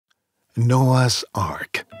Noah's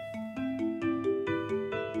Ark.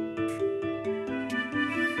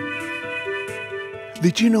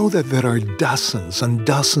 Did you know that there are dozens and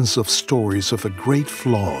dozens of stories of a great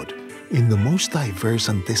flood in the most diverse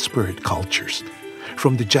and disparate cultures,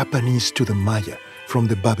 from the Japanese to the Maya, from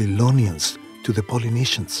the Babylonians to the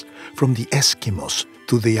Polynesians, from the Eskimos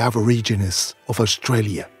to the Aborigines of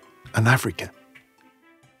Australia and Africa?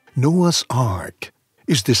 Noah's Ark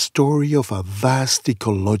is the story of a vast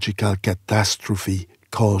ecological catastrophe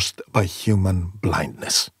caused by human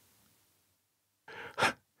blindness.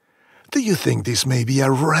 Do you think this may be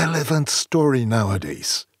a relevant story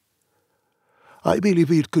nowadays? I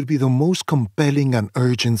believe it could be the most compelling and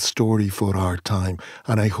urgent story for our time,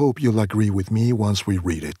 and I hope you'll agree with me once we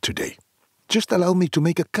read it today. Just allow me to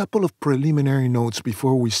make a couple of preliminary notes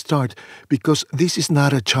before we start, because this is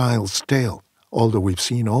not a child's tale. Although we've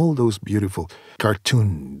seen all those beautiful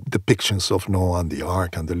cartoon depictions of Noah and the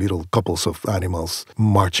Ark and the little couples of animals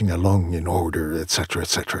marching along in order, etc.,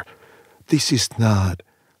 etc. This is not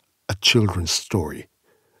a children's story.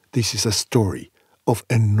 This is a story of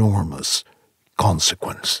enormous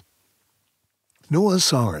consequence.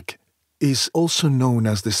 Noah's Ark is also known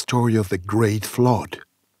as the story of the Great Flood.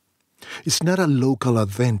 It's not a local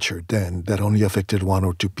adventure, then, that only affected one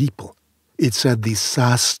or two people. It's a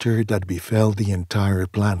disaster that befell the entire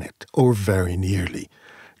planet, or very nearly,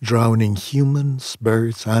 drowning humans,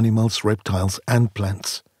 birds, animals, reptiles, and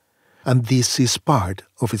plants. And this is part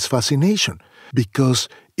of its fascination, because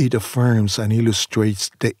it affirms and illustrates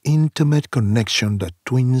the intimate connection that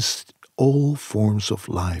twins all forms of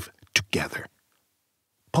life together.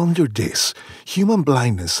 Ponder this: human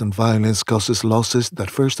blindness and violence causes losses that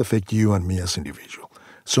first affect you and me as individuals.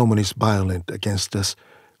 Someone is violent against us,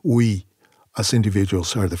 we as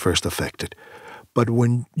individuals are the first affected. But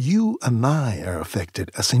when you and I are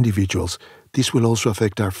affected as individuals, this will also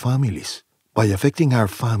affect our families. By affecting our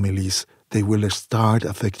families, they will start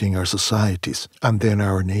affecting our societies, and then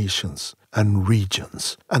our nations and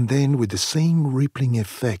regions. And then with the same rippling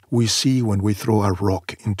effect we see when we throw a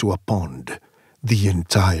rock into a pond, the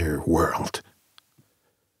entire world.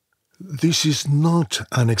 This is not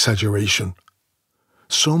an exaggeration.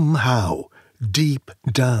 Somehow, deep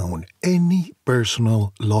down, any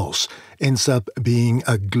personal loss ends up being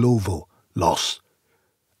a global loss,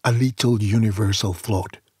 a little universal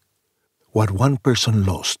flood. What one person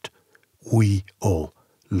lost, we all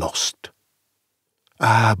lost.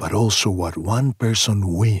 But also what one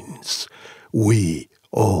person wins, we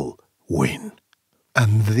all win.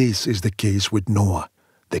 And this is the case with Noah,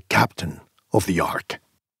 the captain of the ark.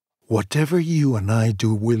 Whatever you and I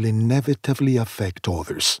do will inevitably affect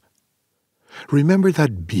others. Remember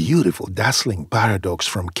that beautiful, dazzling paradox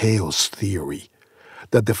from chaos theory,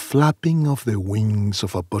 that the flapping of the wings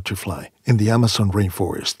of a butterfly in the Amazon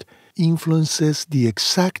rainforest influences the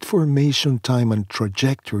exact formation time and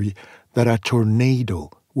trajectory that a tornado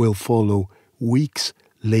will follow weeks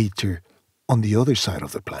later on the other side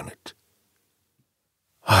of the planet.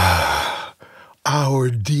 Our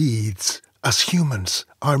deeds as humans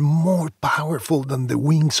are more powerful than the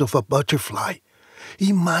wings of a butterfly.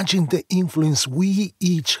 Imagine the influence we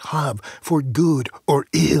each have, for good or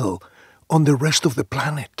ill, on the rest of the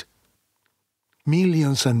planet.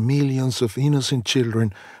 Millions and millions of innocent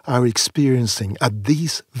children are experiencing at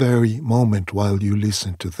this very moment, while you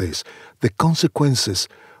listen to this, the consequences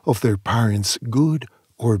of their parents' good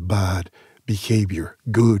or bad behavior,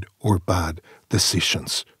 good or bad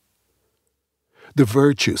decisions. The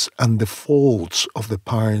virtues and the faults of the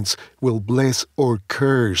parents will bless or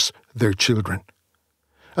curse their children,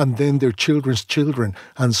 and then their children's children,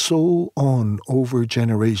 and so on over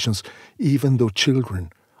generations, even though children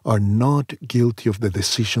are not guilty of the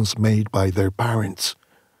decisions made by their parents.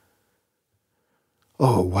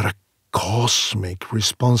 Oh, what a cosmic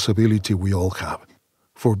responsibility we all have.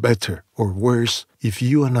 For better or worse, if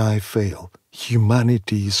you and I fail,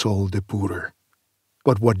 humanity is all the poorer.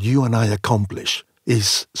 But what you and I accomplish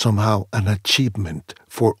is somehow an achievement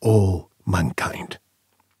for all mankind.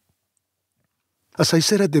 As I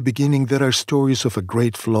said at the beginning, there are stories of a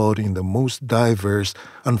great flood in the most diverse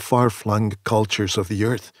and far-flung cultures of the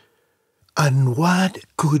earth. And what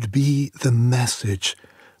could be the message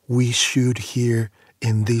we should hear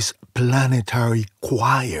in this planetary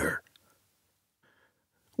choir?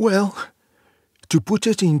 Well, to put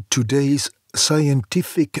it in today's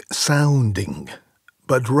scientific-sounding,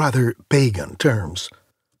 but rather pagan terms,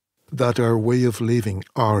 that our way of living,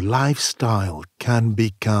 our lifestyle, can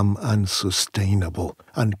become unsustainable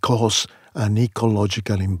and cause an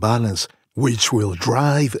ecological imbalance which will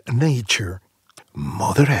drive nature,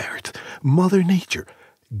 Mother Earth, Mother Nature,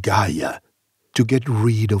 Gaia, to get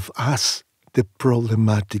rid of us, the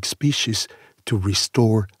problematic species, to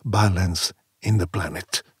restore balance in the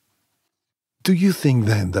planet. Do you think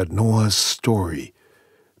then that Noah's story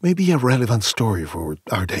may be a relevant story for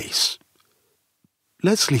our days?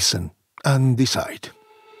 Let's listen and decide.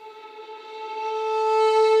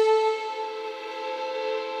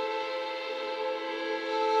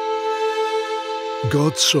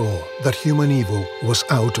 God saw that human evil was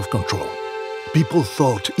out of control. People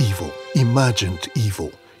thought evil, imagined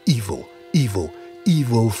evil,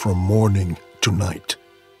 evil from morning to night.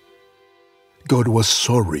 God was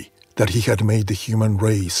sorry that he had made the human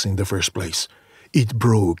race in the first place. It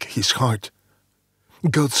broke his heart.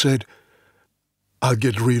 God said, I'll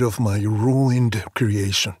get rid of my ruined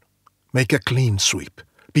creation. Make a clean sweep.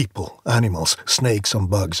 People, animals, snakes and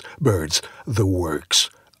bugs, birds, the works.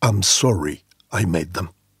 I'm sorry I made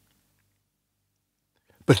them.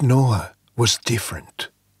 But Noah was different.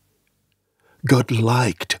 God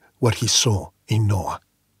liked what he saw in Noah.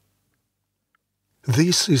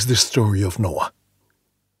 This is the story of Noah.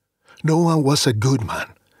 Noah was a good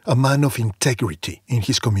man, a man of integrity in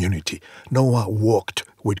his community. Noah walked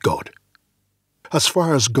with God. As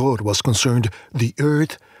far as God was concerned, the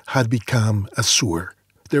earth had become a sewer.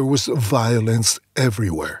 There was violence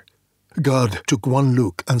everywhere. God took one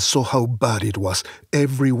look and saw how bad it was,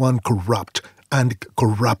 everyone corrupt and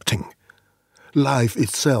corrupting. Life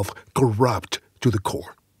itself corrupt to the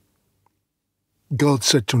core. God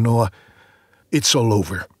said to Noah, it's all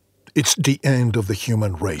over. It's the end of the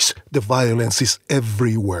human race. The violence is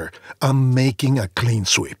everywhere. I'm making a clean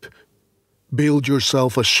sweep. Build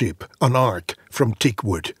yourself a ship, an ark from teak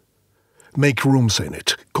wood. Make rooms in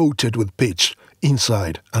it, coated with pitch,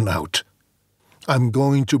 inside and out. I'm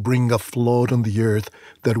going to bring a flood on the earth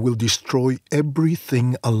that will destroy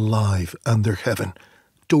everything alive under heaven.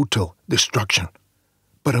 Total destruction.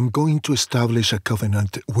 But I'm going to establish a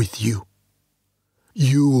covenant with you.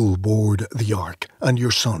 You'll board the ark, and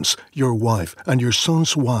your sons, your wife, and your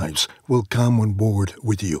sons' wives will come on board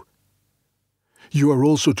with you. You are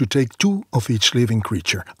also to take 2 of each living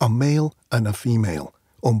creature, a male and a female,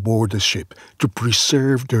 on board the ship to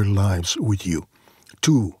preserve their lives with you.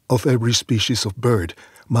 2 of every species of bird,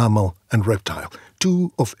 mammal, and reptile.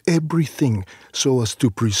 2 of everything so as to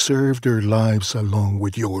preserve their lives along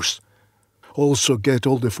with yours. Also get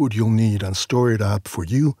all the food you'll need and store it up for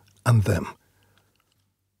you and them.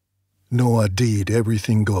 Noah did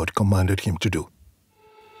everything God commanded him to do.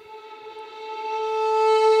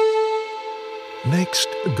 Next,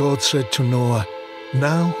 God said to Noah,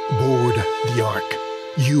 now board the ark,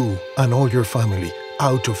 you and all your family.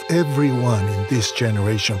 Out of everyone in this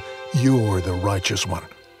generation, you're the righteous one.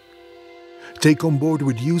 Take on board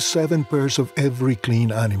with you 7 pairs of every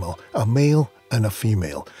clean animal, a male and a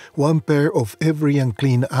female. 1 pair of every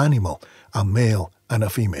unclean animal, a male and a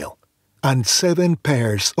female. And 7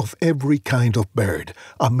 pairs of every kind of bird,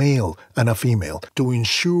 a male and a female, to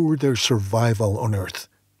ensure their survival on earth.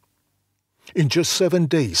 In just 7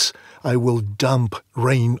 days, I will dump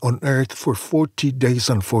rain on earth for 40 days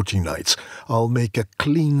and 40 nights. I'll make a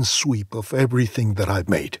clean sweep of everything that I've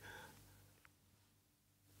made.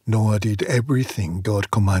 Noah did everything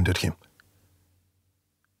God commanded him.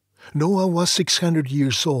 Noah was 600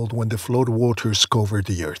 years old when the flood waters covered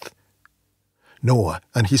the earth. Noah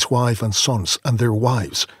and his wife and sons and their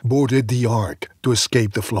wives boarded the ark to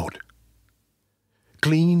escape the flood.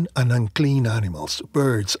 Clean and unclean animals,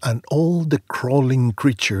 birds, and all the crawling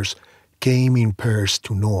creatures came in pairs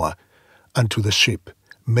to Noah and to the ship,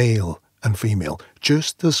 male and female,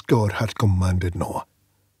 just as God had commanded Noah.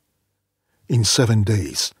 In 7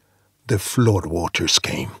 days, the flood waters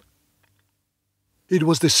came. It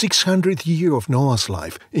was the 600th year of Noah's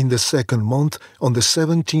life, in the 2nd month, on the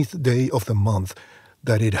 17th day of the month,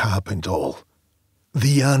 that it happened all.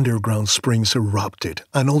 The underground springs erupted,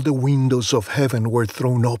 and all the windows of heaven were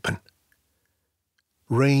thrown open.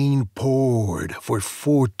 Rain poured for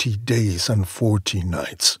 40 days and 40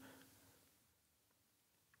 nights.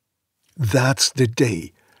 That's the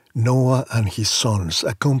day Noah and his sons,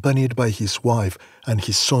 accompanied by his wife and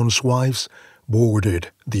his sons' wives,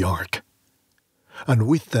 boarded the ark. And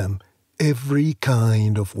with them every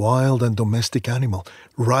kind of wild and domestic animal,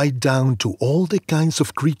 right down to all the kinds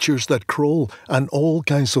of creatures that crawl and all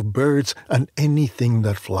kinds of birds and anything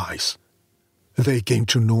that flies. They came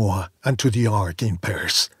to Noah and to the ark in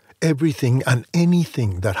pairs, everything and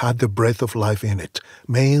anything that had the breath of life in it,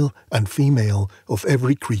 male and female of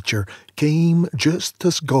every creature, came just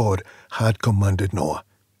as God had commanded Noah.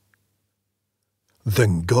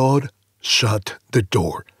 Then God shut the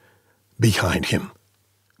door behind him.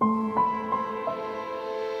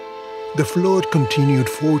 The flood continued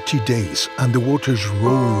 40 days, and the waters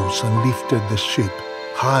rose and lifted the ship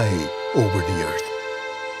high over the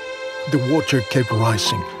earth. The water kept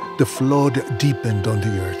rising. The flood deepened on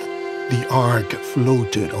the earth. The ark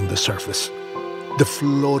floated on the surface. The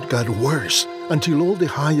flood got worse until all the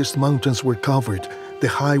highest mountains were covered. The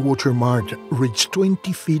high water mark reached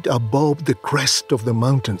 20 feet above the crest of the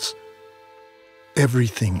mountains.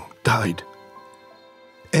 Everything died.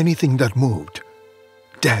 Anything that moved,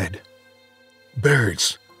 dead.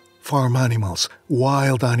 Birds, farm animals,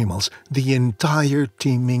 wild animals, the entire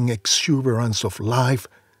teeming exuberance of life,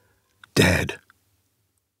 dead.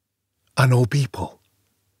 And all people,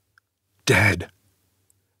 dead.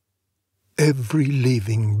 Every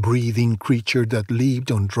living, breathing creature that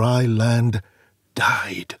lived on dry land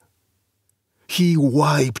died. He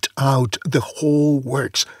wiped out the whole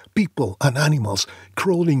works, people and animals,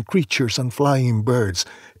 crawling creatures and flying birds,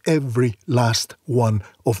 every last one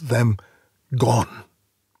of them gone.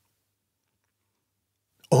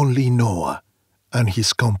 Only Noah and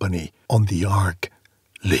his company on the ark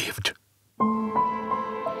lived.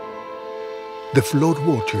 The flood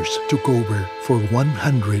waters took over for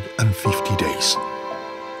 150 days.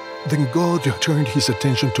 Then God turned his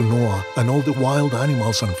attention to Noah and all the wild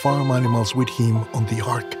animals and farm animals with him on the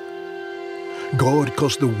ark. God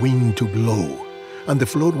caused the wind to blow, and the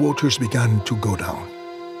flood waters began to go down.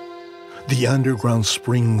 The underground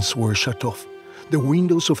springs were shut off, the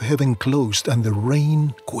windows of heaven closed, and the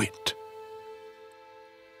rain quit.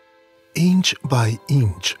 Inch by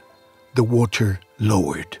inch, the water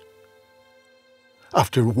lowered.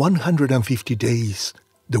 After 150 days,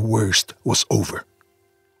 the worst was over.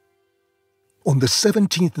 On the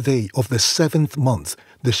 17th day of the 7th month,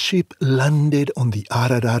 the ship landed on the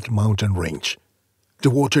Ararat mountain range.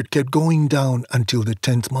 The water kept going down until the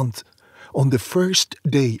 10th month. On the first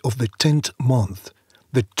day of the 10th month,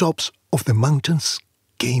 the tops of the mountains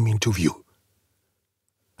came into view.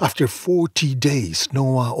 After 40 days,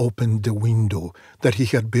 Noah opened the window that he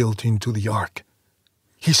had built into the ark.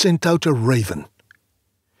 He sent out a raven.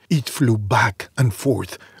 It flew back and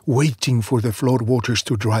forth, waiting for the flood waters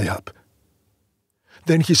to dry up.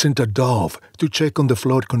 Then he sent a dove to check on the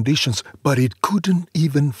flood conditions, but it couldn't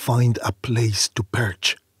even find a place to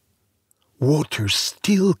perch. Water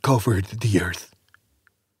still covered the earth.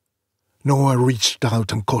 Noah reached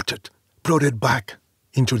out and caught it, brought it back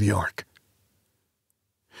into the ark.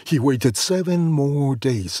 He waited 7 more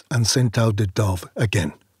days and sent out the dove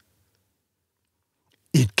again.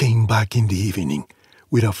 It came back in the evening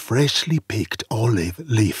with a freshly picked olive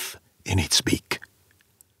leaf in its beak.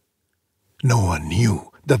 Noah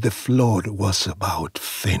knew that the flood was about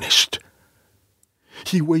finished.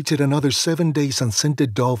 He waited another 7 days and sent the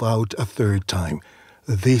dove out a third time.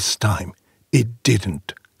 This time, it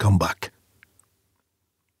didn't come back.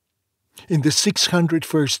 In the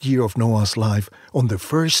 601st year of Noah's life, on the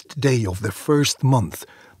first day of the first month,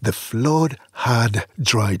 the flood had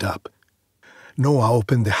dried up. Noah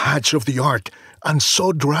opened the hatch of the ark and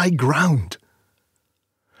saw dry ground.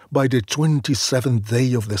 By the 27th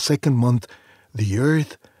day of the second month, the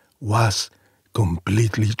earth was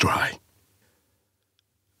completely dry.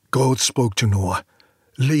 God spoke to Noah,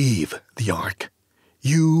 "Leave the ark,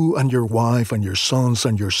 you and your wife and your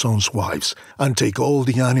sons wives, and take all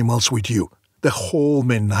the animals with you, the whole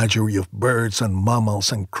menagerie of birds and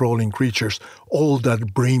mammals and crawling creatures, all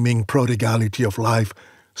that brimming prodigality of life,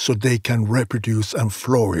 so they can reproduce and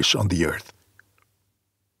flourish on the earth."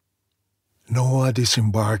 Noah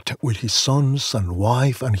disembarked with his sons and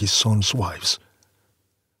wife and his sons' wives.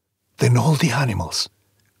 Then all the animals,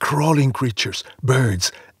 crawling creatures,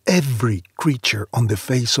 birds, every creature on the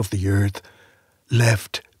face of the earth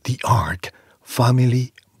left the ark,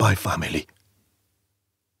 family by family.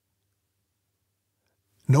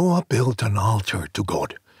 Noah built an altar to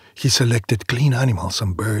God. He selected clean animals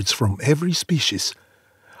and birds from every species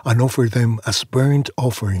and offered them as burnt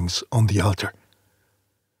offerings on the altar.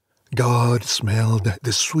 God smelled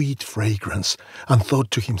the sweet fragrance and thought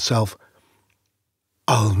to himself,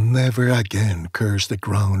 "I'll never again curse the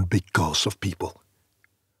ground because of people.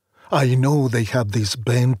 I know they have this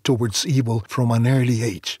bent towards evil from an early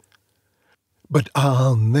age, but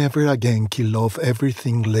I'll never again kill off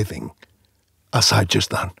everything living, as I've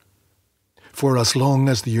just done. For as long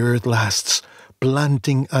as the earth lasts,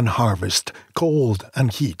 planting and harvest, cold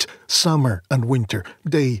and heat, summer and winter,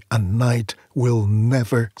 day and night will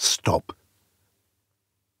never stop."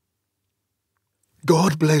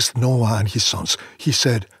 God blessed Noah and his sons. He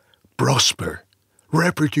said, "Prosper,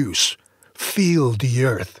 reproduce, fill the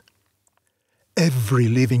earth. Every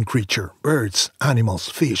living creature, birds, animals,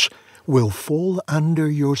 fish, will fall under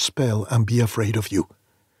your spell and be afraid of you.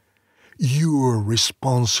 You're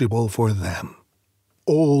responsible for them.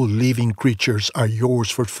 All living creatures are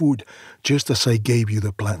yours for food, just as I gave you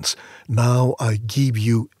the plants. Now I give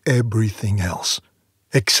you everything else.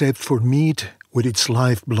 Except for meat with its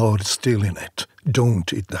lifeblood still in it.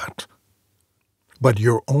 Don't eat that. But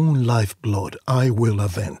your own lifeblood I will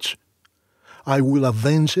avenge. I will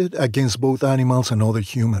avenge it against both animals and other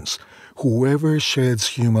humans. Whoever sheds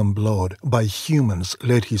human blood, by humans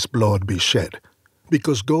let his blood be shed.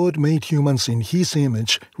 Because God made humans in His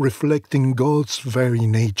image, reflecting God's very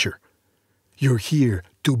nature. You're here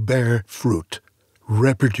to bear fruit,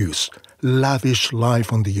 reproduce, lavish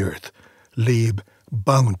life on the earth, live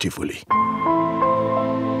bountifully.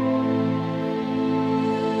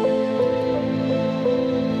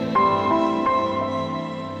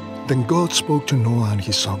 Then God spoke to Noah and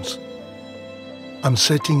his sons. I'm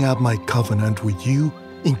setting up my covenant with you,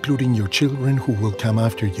 including your children who will come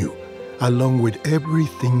after you, along with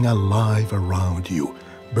everything alive around you,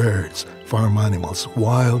 birds, farm animals,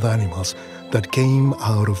 wild animals that came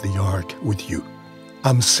out of the ark with you.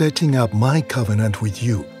 I'm setting up my covenant with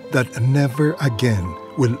you that never again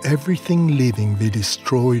will everything living be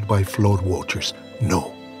destroyed by flood waters.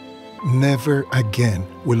 No, never again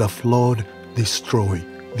will a flood destroy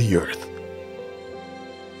the earth.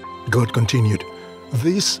 God continued,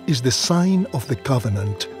 "This is the sign of the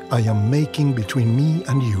covenant I am making between me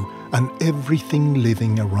and you and everything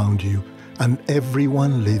living around you and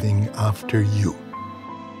everyone living after you.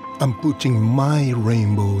 I'm putting my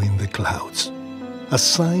rainbow in the clouds, a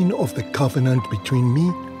sign of the covenant between me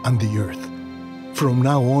and the earth. From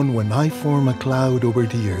now on, when I form a cloud over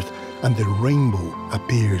the earth and the rainbow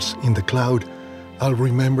appears in the cloud, I'll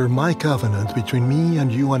remember my covenant between me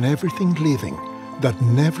and you and everything living, that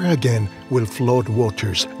never again will flood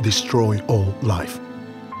waters destroy all life.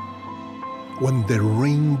 When the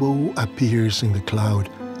rainbow appears in the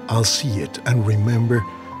cloud, I'll see it and remember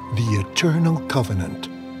the eternal covenant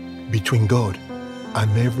between God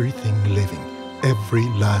and everything living, every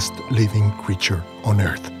last living creature on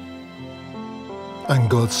earth."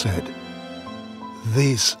 And God said,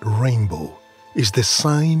 "This rainbow is the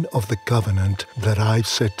sign of the covenant that I've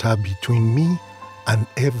set up between me and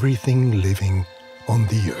everything living on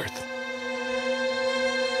the earth."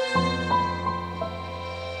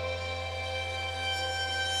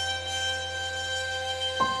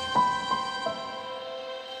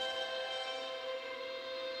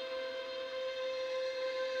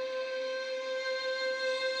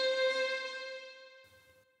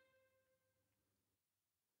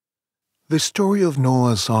 The story of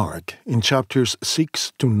Noah's Ark in chapters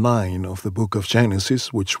 6 to 9 of the book of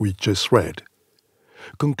Genesis, which we just read,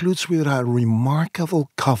 concludes with a remarkable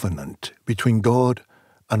covenant between God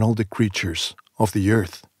and all the creatures of the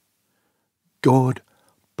earth. God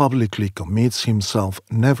publicly commits himself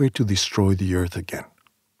never to destroy the earth again.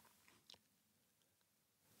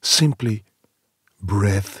 Simply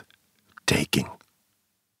breathtaking.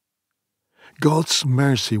 God's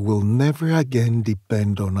mercy will never again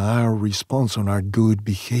depend on our response, on our good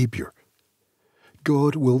behavior.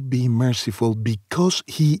 God will be merciful because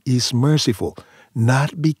He is merciful,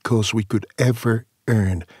 not because we could ever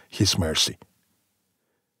earn His mercy.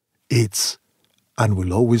 It's, and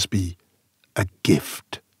will always be, a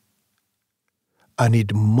gift. And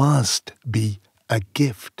it must be a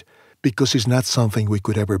gift, because it's not something we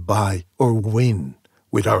could ever buy or win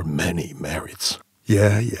with our many merits.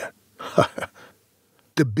 Yeah.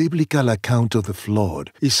 The biblical account of the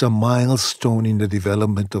flood is a milestone in the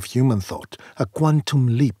development of human thought, a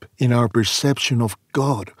quantum leap in our perception of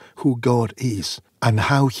God, who God is, and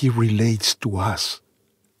how He relates to us.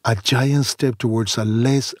 A giant step towards a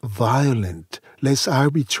less violent, less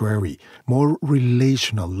arbitrary, more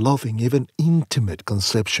relational, loving, even intimate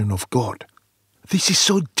conception of God. This is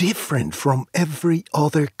so different from every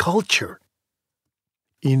other culture.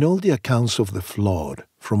 In all the accounts of the flood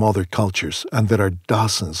from other cultures, and there are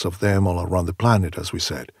dozens of them all around the planet, as we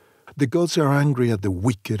said, the gods are angry at the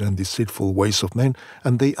wicked and deceitful ways of men,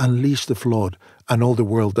 and they unleash the flood, and all the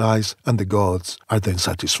world dies, and the gods are then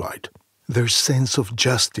satisfied. Their sense of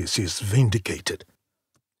justice is vindicated.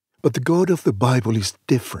 But the God of the Bible is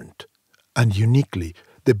different, and uniquely,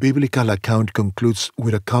 the biblical account concludes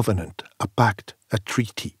with a covenant, a pact, a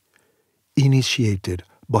treaty, initiated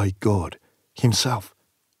by God Himself.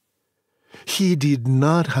 He did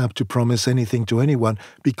not have to promise anything to anyone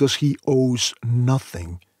because He owes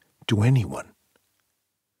nothing to anyone.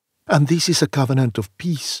 And this is a covenant of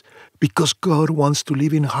peace because God wants to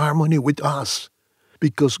live in harmony with us,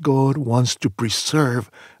 because God wants to preserve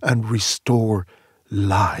and restore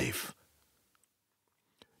life.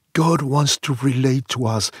 God wants to relate to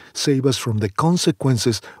us, save us from the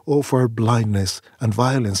consequences of our blindness and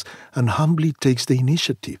violence, and humbly takes the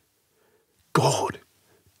initiative. God,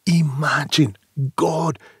 imagine,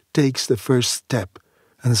 God takes the first step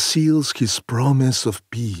and seals his promise of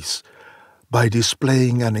peace by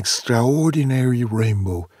displaying an extraordinary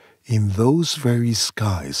rainbow in those very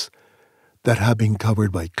skies that have been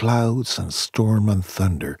covered by clouds and storm and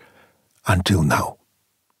thunder until now.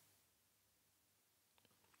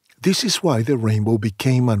 This is why the rainbow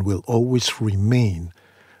became and will always remain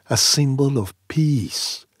a symbol of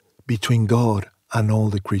peace between God and all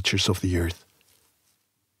the creatures of the earth.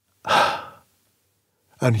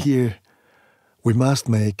 And here we must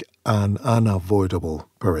make an unavoidable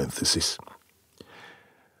parenthesis.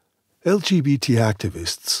 LGBT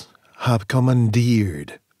activists have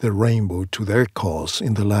commandeered the rainbow to their cause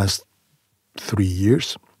in the last 3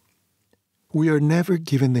 years. We are never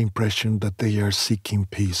given the impression that they are seeking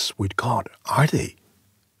peace with God, are they?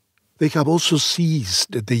 They have also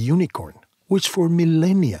seized the unicorn, which for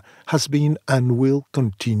millennia has been and will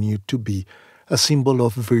continue to be a symbol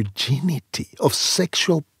of virginity, of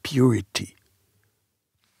sexual purity.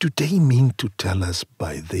 Do they mean to tell us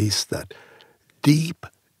by this that deep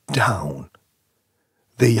down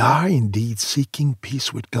they are indeed seeking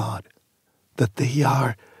peace with God, that they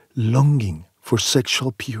are longing for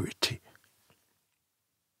sexual purity?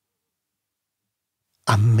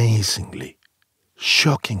 Amazingly,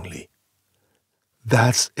 shockingly,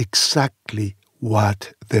 that's exactly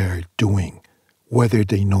what they're doing, whether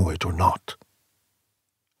they know it or not.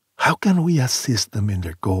 How can we assist them in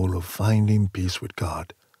their goal of finding peace with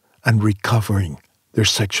God and recovering their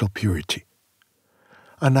sexual purity?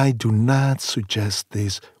 And I do not suggest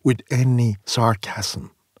this with any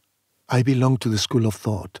sarcasm. I belong to the school of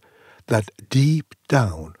thought that deep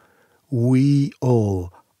down we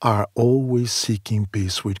all are always seeking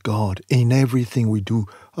peace with God in everything we do,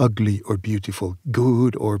 ugly or beautiful,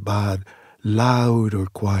 good or bad, loud or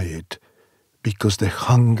quiet, because the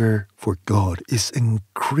hunger for God is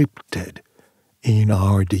encrypted in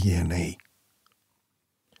our DNA.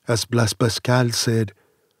 As Blaise Pascal said,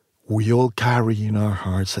 we all carry in our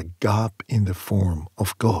hearts a gap in the form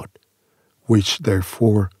of God, which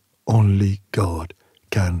therefore only God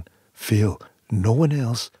can fill, no one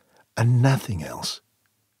else and nothing else.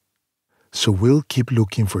 So we'll keep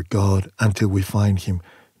looking for God until we find Him,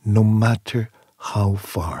 no matter how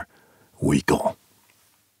far we go.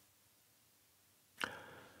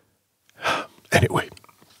 Anyway.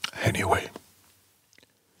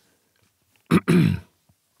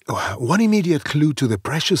 One immediate clue to the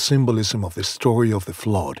precious symbolism of the story of the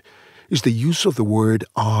flood is the use of the word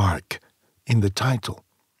ark in the title.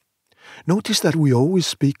 Notice that we always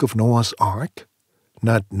speak of Noah's ark,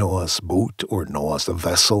 not Noah's boat or Noah's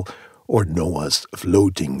vessel or Noah's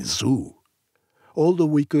floating zoo, although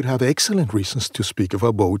we could have excellent reasons to speak of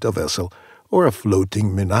a boat, a vessel, or a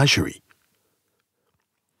floating menagerie.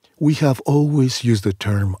 We have always used the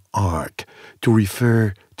term ark to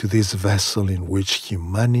refer to this vessel in which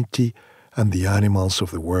humanity and the animals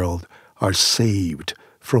of the world are saved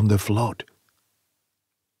from the flood.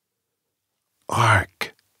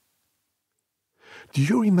 Ark. Do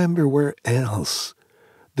you remember where else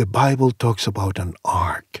the Bible talks about an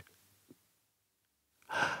ark?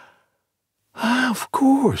 Of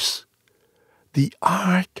course, the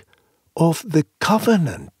Ark of the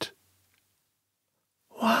Covenant.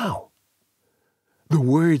 Wow! The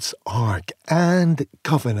words ark and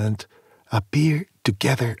covenant appear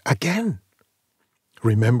together again.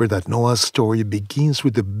 Remember that Noah's story begins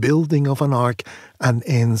with the building of an ark and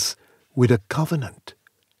ends with a covenant.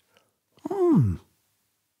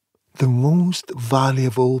 The most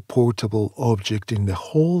valuable portable object in the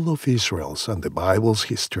whole of Israel's and the Bible's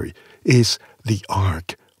history is the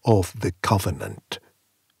Ark of the Covenant.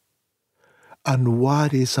 And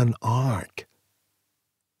what is an ark?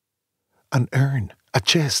 An urn, a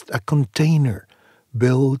chest, a container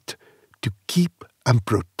built to keep and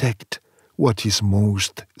protect what is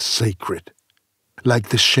most sacred. Like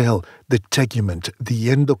the shell, the tegument, the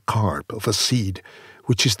endocarp of a seed,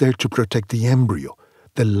 which is there to protect the embryo,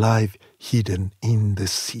 the life hidden in the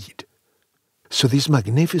seed. So this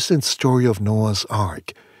magnificent story of Noah's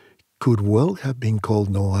Ark could well have been called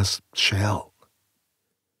Noah's shell.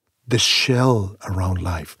 The shell around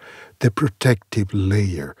life, the protective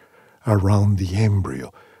layer around the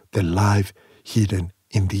embryo, the life hidden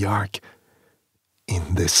in the ark,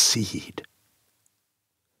 in the seed.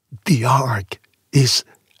 The ark is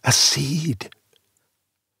a seed.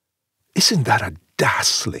 Isn't that a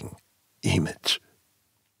dazzling image?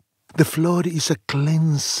 The flood is a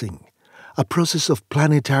cleansing, a process of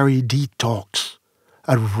planetary detox,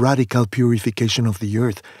 a radical purification of the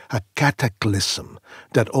earth, a cataclysm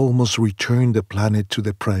that almost returned the planet to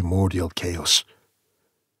the primordial chaos.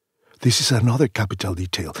 This is another capital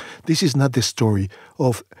detail. This is not the story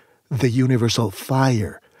of the universal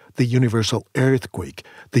fire, the universal earthquake,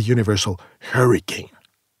 the universal hurricane.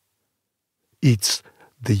 It's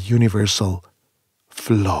the universal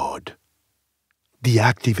flood. The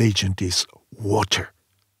active agent is water.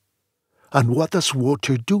 And what does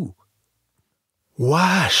water do?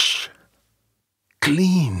 Wash,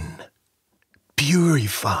 clean,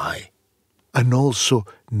 purify, and also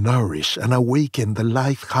nourish and awaken the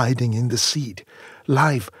life hiding in the seed.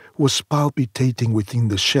 Life was palpitating within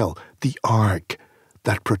the shell, the ark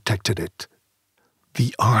that protected it.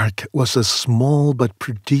 The ark was a small but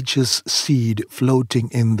prodigious seed floating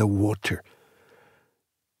in the water.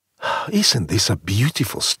 Isn't this a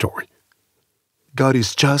beautiful story? God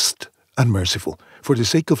is just and merciful. For the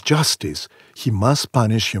sake of justice, He must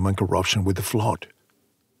punish human corruption with the flood.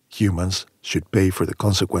 Humans should pay for the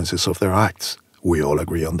consequences of their acts. We all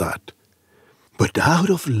agree on that. But out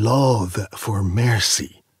of love for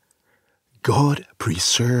mercy, God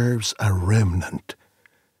preserves a remnant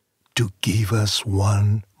to give us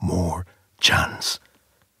one more chance,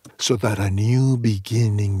 so that a new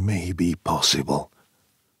beginning may be possible.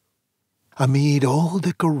 Amid all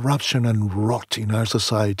the corruption and rot in our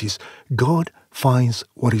societies, God finds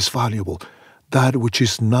what is valuable, that which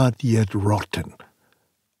is not yet rotten,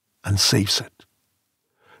 and saves it.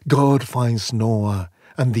 God finds Noah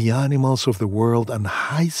and the animals of the world and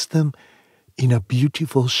hides them in a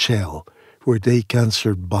beautiful shell where they can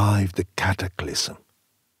survive the cataclysm.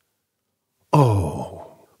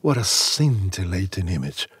 Oh, what a scintillating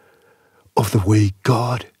image of the way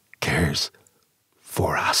God cares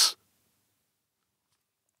for us.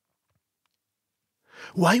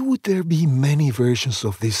 Why would there be many versions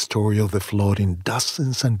of this story of the flood in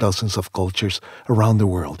dozens and dozens of cultures around the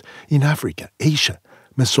world, in Africa, Asia,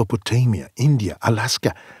 Mesopotamia, India,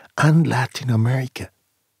 Alaska, and Latin America?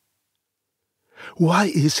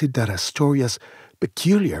 Why is it that a story as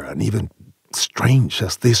peculiar and even strange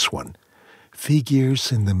as this one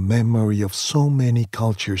figures in the memory of so many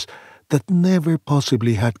cultures that never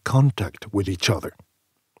possibly had contact with each other?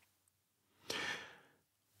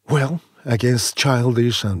 Well, against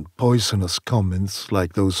childish and poisonous comments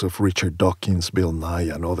like those of Richard Dawkins, Bill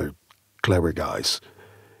Nye, and other clever guys,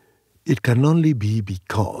 it can only be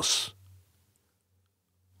because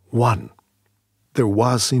 1. There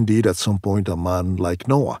was indeed at some point a man like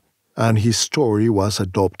Noah, and his story was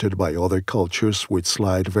adopted by other cultures with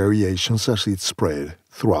slight variations as it spread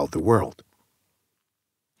throughout the world.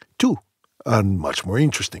 2, and much more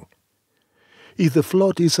interesting, if the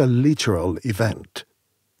flood is a literal event,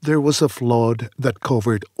 there was a flood that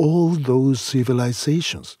covered all those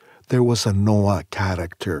civilizations. There was a Noah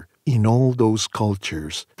character in all those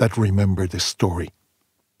cultures that remember the story.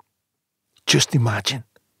 Just imagine.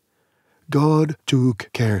 God took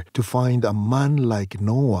care to find a man like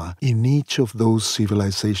Noah in each of those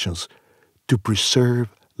civilizations to preserve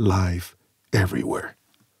life everywhere.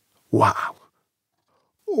 Wow!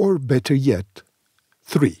 Or better yet,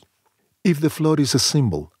 3. If the flood is a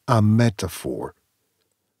symbol, a metaphor,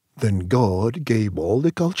 then God gave all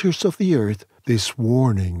the cultures of the earth this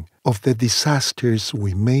warning of the disasters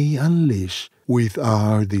we may unleash with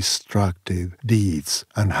our destructive deeds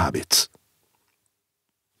and habits.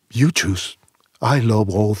 You choose. I love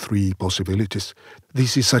all 3 possibilities.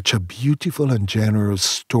 This is such a beautiful and generous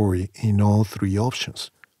story in all 3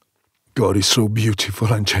 options. God is so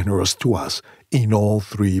beautiful and generous to us in all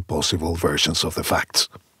 3 possible versions of the facts.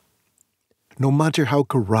 No matter how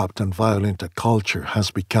corrupt and violent a culture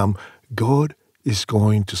has become, God is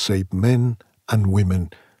going to save men and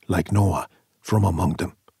women like Noah from among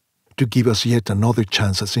them, to give us yet another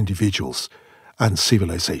chance as individuals and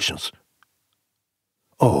civilizations.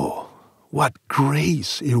 Oh, what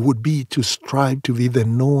grace it would be to strive to be the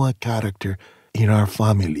Noah character in our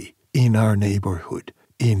family, in our neighborhood,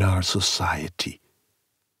 in our society.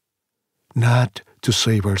 Not to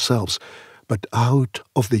save ourselves, but out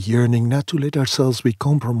of the yearning not to let ourselves be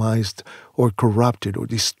compromised or corrupted or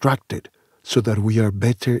distracted, so that we are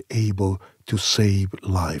better able to save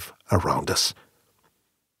life around us.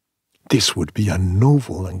 This would be a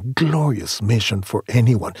noble and glorious mission for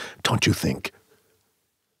anyone, don't you think?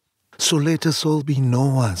 So let us all be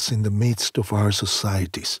Noahs in the midst of our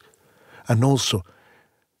societies, and also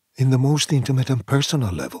in the most intimate and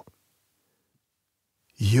personal level.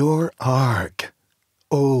 Your ark,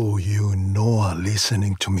 oh, you Noah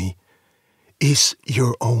listening to me, is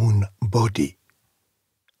your own body,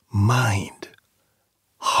 mind,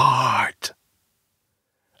 heart,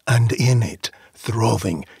 and in it,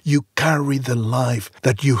 thriving. You carry the life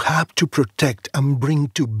that you have to protect and bring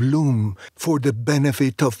to bloom for the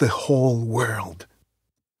benefit of the whole world.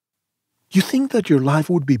 You think that your life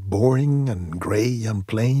would be boring and grey and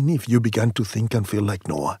plain if you began to think and feel like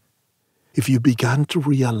Noah? If you began to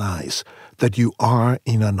realize that you are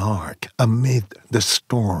in an ark amid the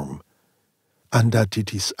storm, and that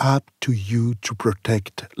it is up to you to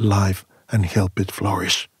protect life and help it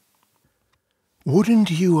flourish? Wouldn't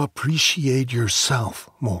you appreciate yourself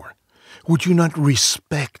more? Would you not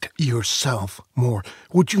respect yourself more?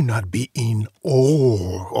 Would you not be in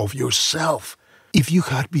awe of yourself if you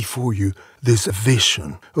had before you this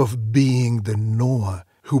vision of being the Noah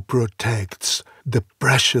who protects the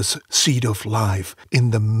precious seed of life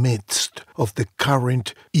in the midst of the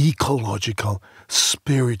current ecological,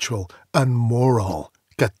 spiritual, and moral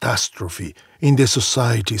catastrophe in the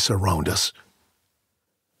societies around us?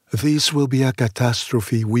 This will be a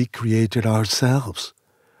catastrophe we created ourselves,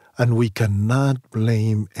 and we cannot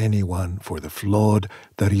blame anyone for the flood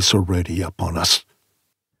that is already upon us.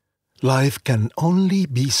 Life can only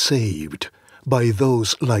be saved by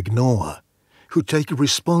those like Noah, who take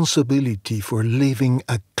responsibility for living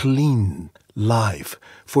a clean life,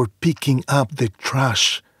 for picking up the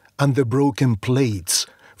trash and the broken plates,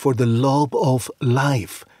 for the love of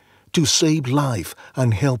life, to save life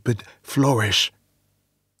and help it flourish.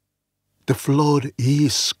 The flood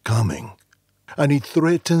is coming, and it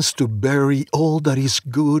threatens to bury all that is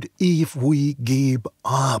good if we give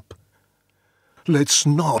up. Let's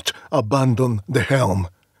not abandon the helm.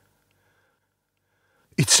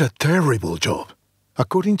 It's a terrible job.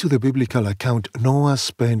 According to the biblical account, Noah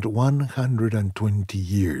spent 120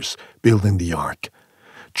 years building the ark,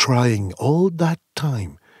 trying all that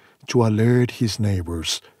time to alert his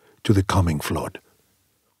neighbors to the coming flood.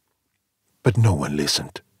 But no one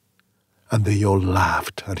listened, and they all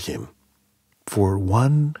laughed at him for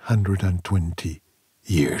 120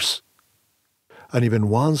 years. And even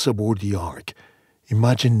once aboard the ark,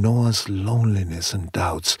 imagine Noah's loneliness and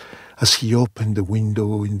doubts as he opened the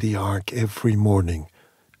window in the ark every morning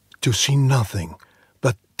to see nothing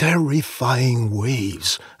but terrifying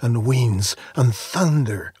waves and winds and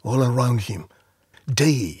thunder all around him,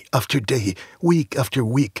 day after day, week after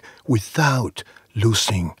week, without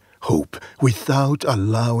losing hope, without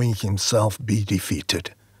allowing himself be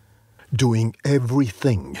defeated, doing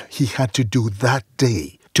everything he had to do that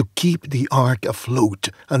day to keep the ark afloat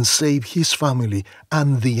and save his family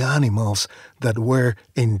and the animals that were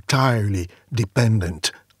entirely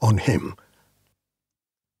dependent on him.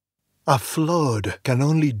 A flood can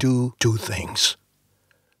only do two things: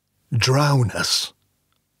 drown us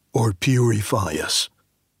or purify us,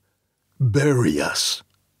 bury us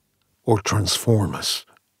or transform us.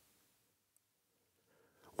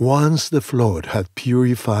 Once the flood had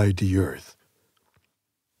purified the earth,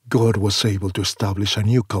 God was able to establish a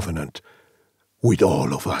new covenant with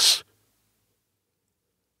all of us.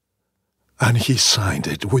 And he signed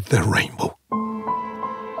it with the rainbow.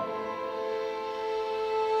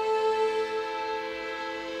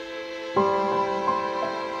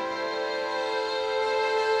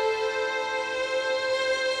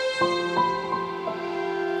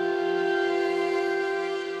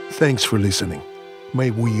 Thanks for listening.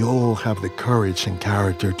 May we all have the courage and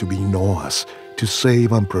character to be Noahs, to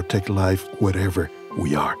save and protect life wherever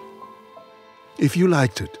we are. If you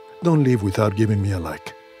liked it, don't leave without giving me a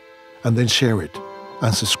like. And then share it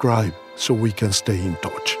and subscribe so we can stay in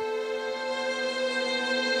touch.